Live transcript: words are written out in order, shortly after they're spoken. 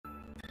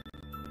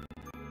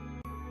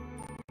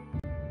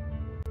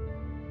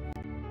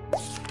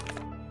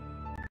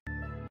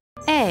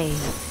A.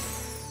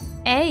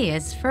 A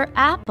is for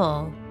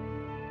apple.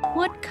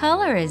 What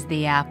color is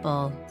the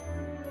apple?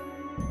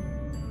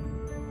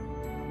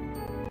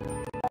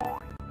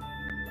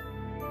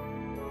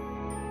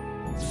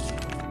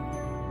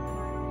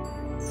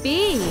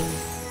 B.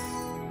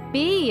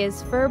 B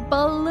is for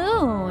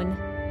balloon.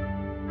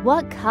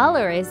 What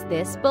color is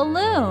this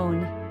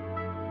balloon?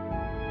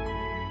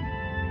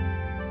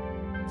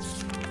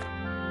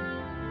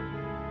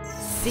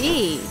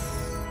 C.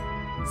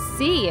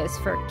 C is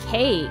for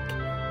cake.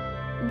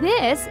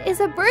 This is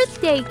a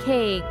birthday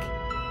cake.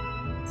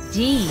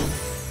 D.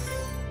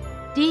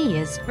 D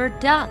is for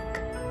duck.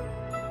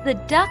 The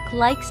duck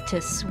likes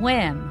to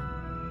swim.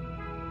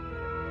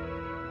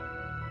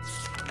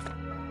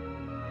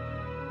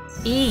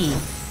 E.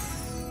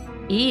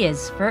 E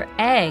is for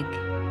egg.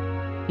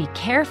 Be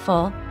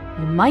careful,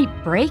 you might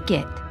break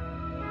it.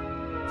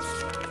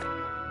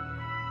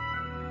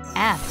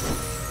 F.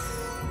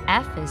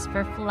 F is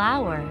for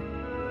flower.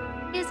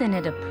 Isn't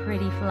it a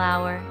pretty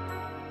flower?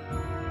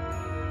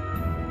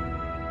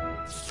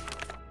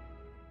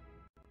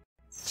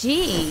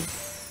 G.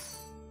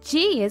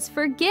 G is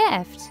for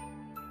gift.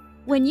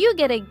 When you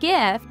get a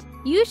gift,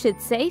 you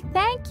should say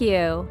thank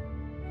you.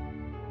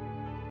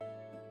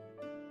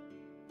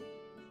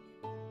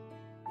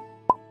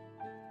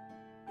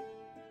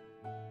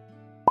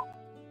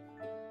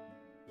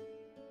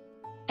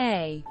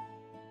 A,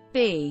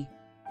 B,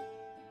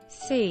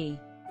 C,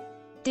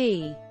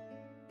 D,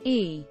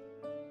 E,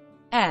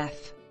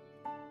 F,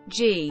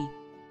 G,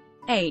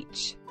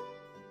 H,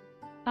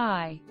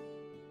 I,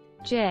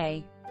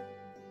 J,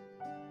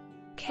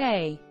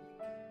 K,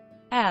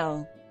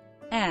 L,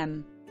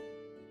 M,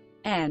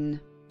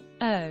 N,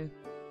 O,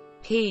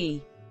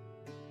 P,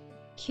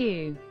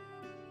 Q,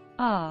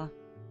 R,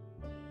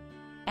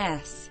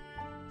 S,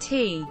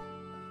 T,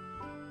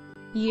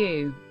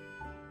 U,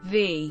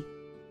 V,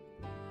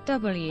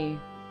 W,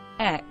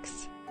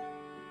 X,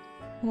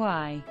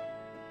 Y,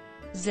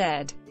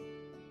 Z.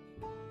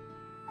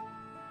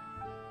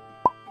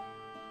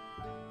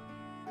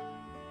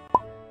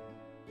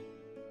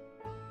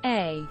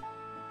 A,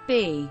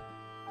 B,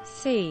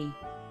 C,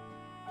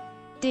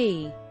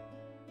 D,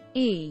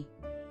 E,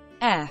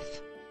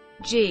 F,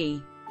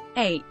 G,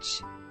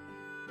 H,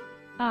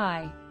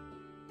 I,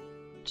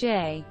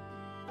 J,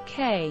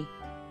 K,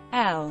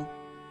 L,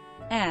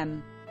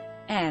 M,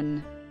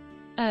 N,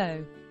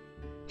 O,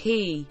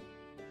 P,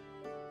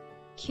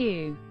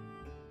 Q,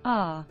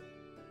 R,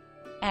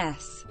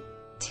 S,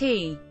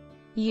 T,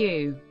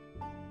 U,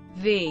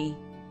 V,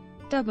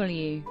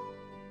 W,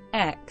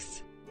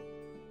 X,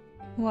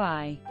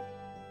 Y,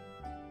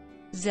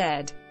 Z.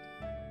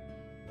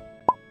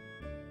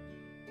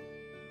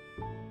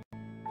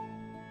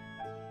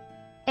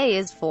 A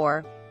is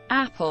for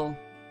Apple,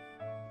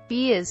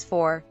 B is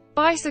for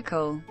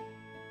bicycle,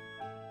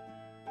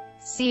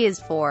 C is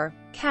for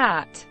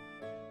cat,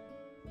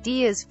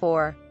 D is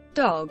for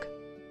dog,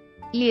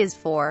 E is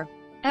for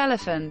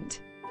elephant,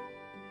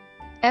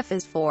 F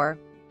is for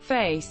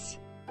face,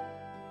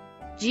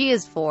 G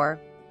is for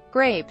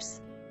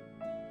grapes,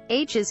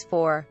 H is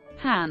for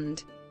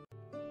hand,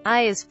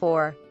 I is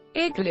for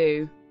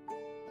igloo,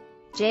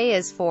 J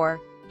is for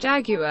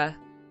jaguar,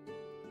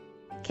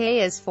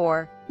 K is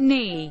for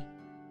knee,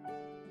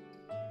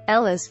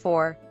 L is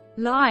for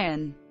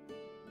lion,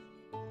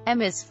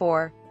 M is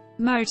for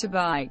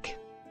motorbike,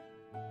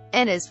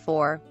 N is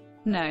for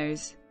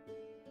nose,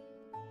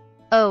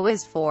 O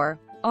is for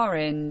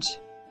orange,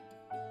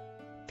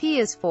 P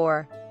is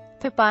for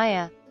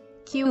papaya,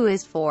 Q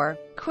is for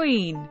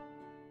queen,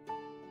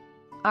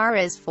 R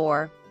is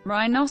for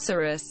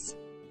rhinoceros,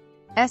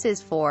 S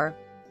is for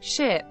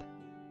ship,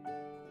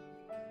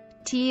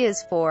 T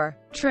is for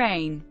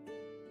train,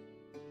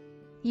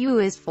 U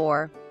is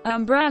for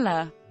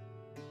umbrella,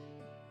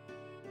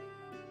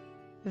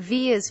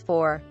 V is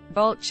for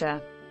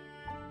vulture,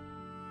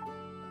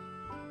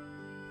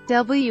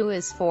 W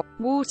is for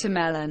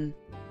watermelon,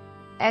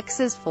 X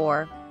is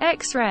for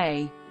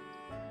X-ray,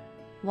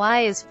 Y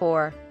is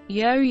for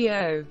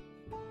yo-yo,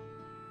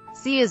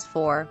 Z is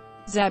for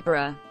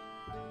zebra.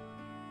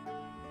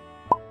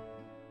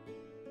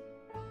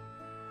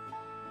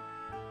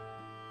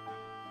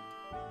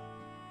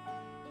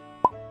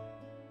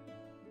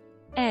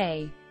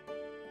 A,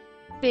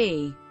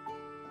 B,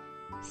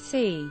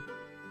 C,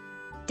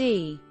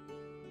 D,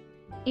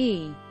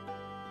 E,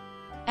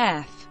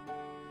 F,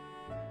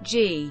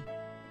 G,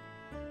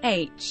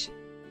 H,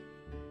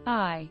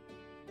 I,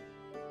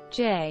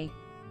 J,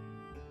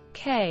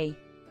 K,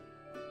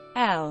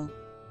 L,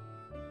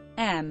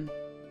 M,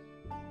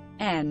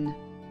 N,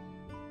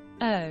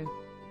 O,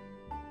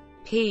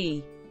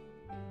 P,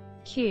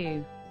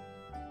 Q,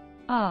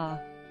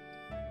 R,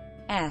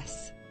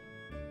 S,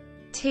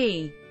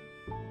 T,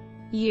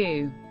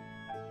 U,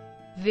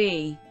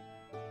 V,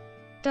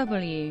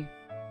 W,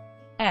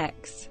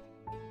 X,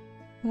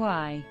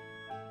 Y,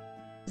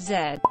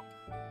 Z.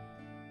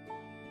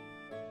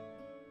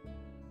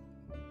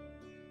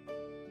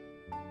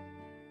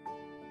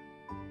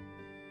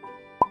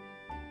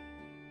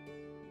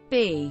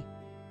 B,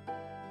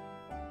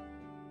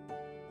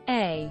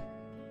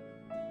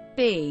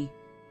 B,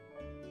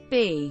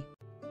 B,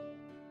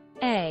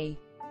 A,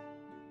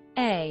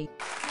 A,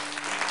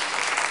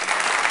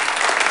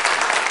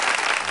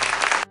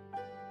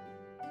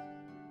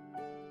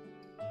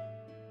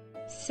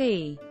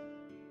 C,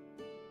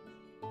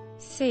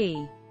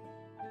 C,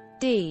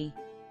 D,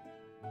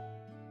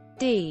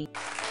 D,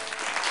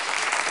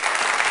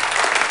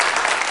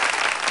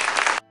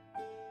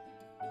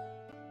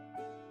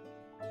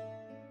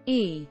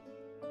 E,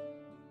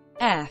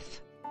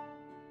 F,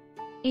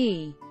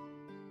 E,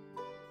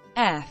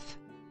 F,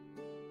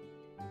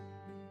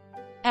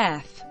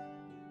 F,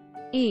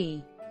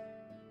 E,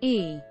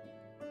 E,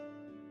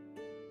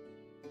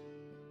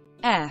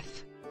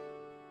 F,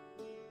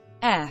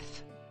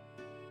 F,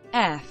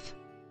 F,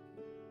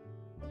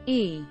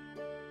 E,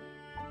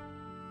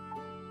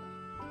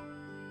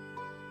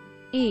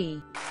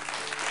 E,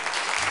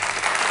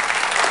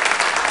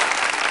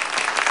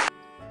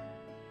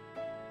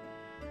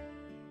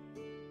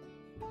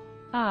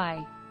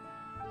 I,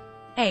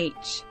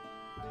 H,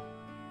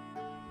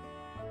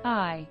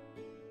 I,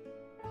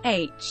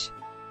 H,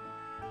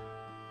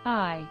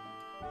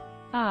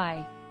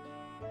 I,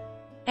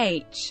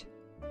 H,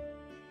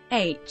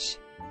 H,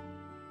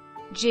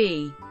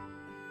 G,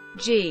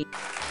 G,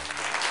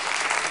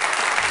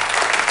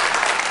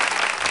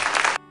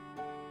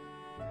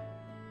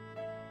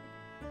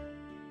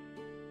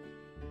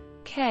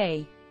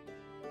 K,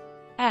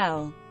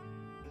 L,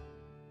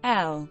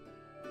 L,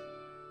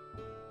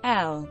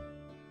 L,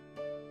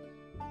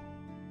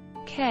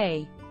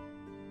 K,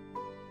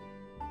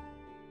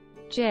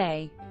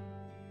 J,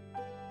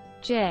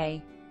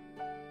 J,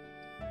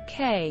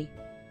 K,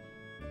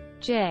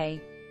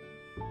 J,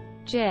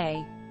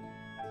 J,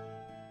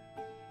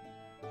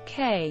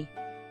 K,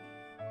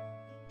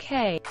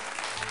 K,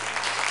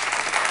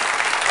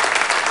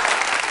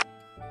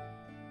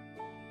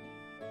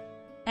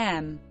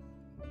 M,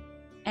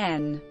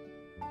 N,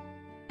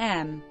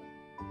 M,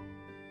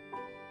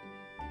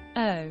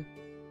 O,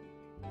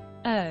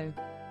 O,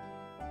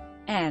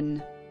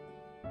 N,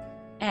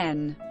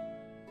 N,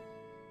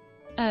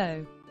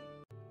 O,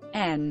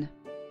 N,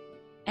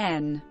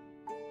 N,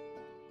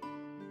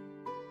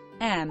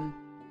 M,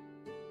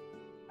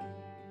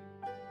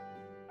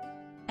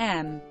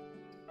 M,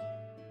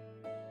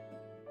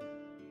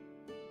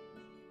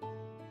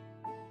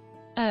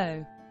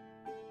 O,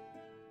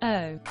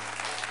 O,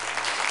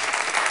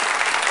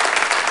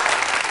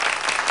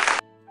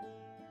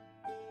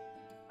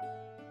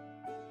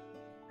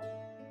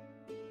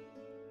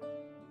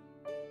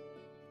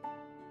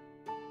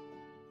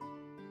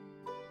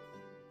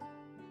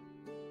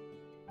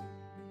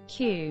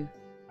 Q,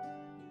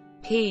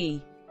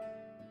 P,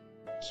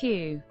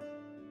 Q,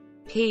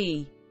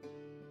 P,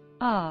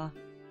 R,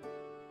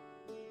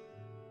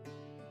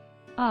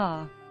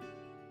 R,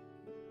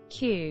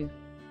 Q,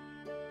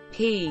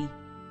 P,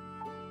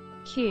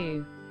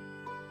 Q,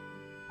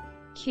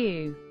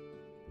 Q,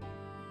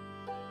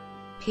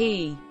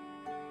 P,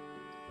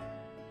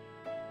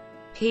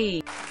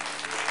 P.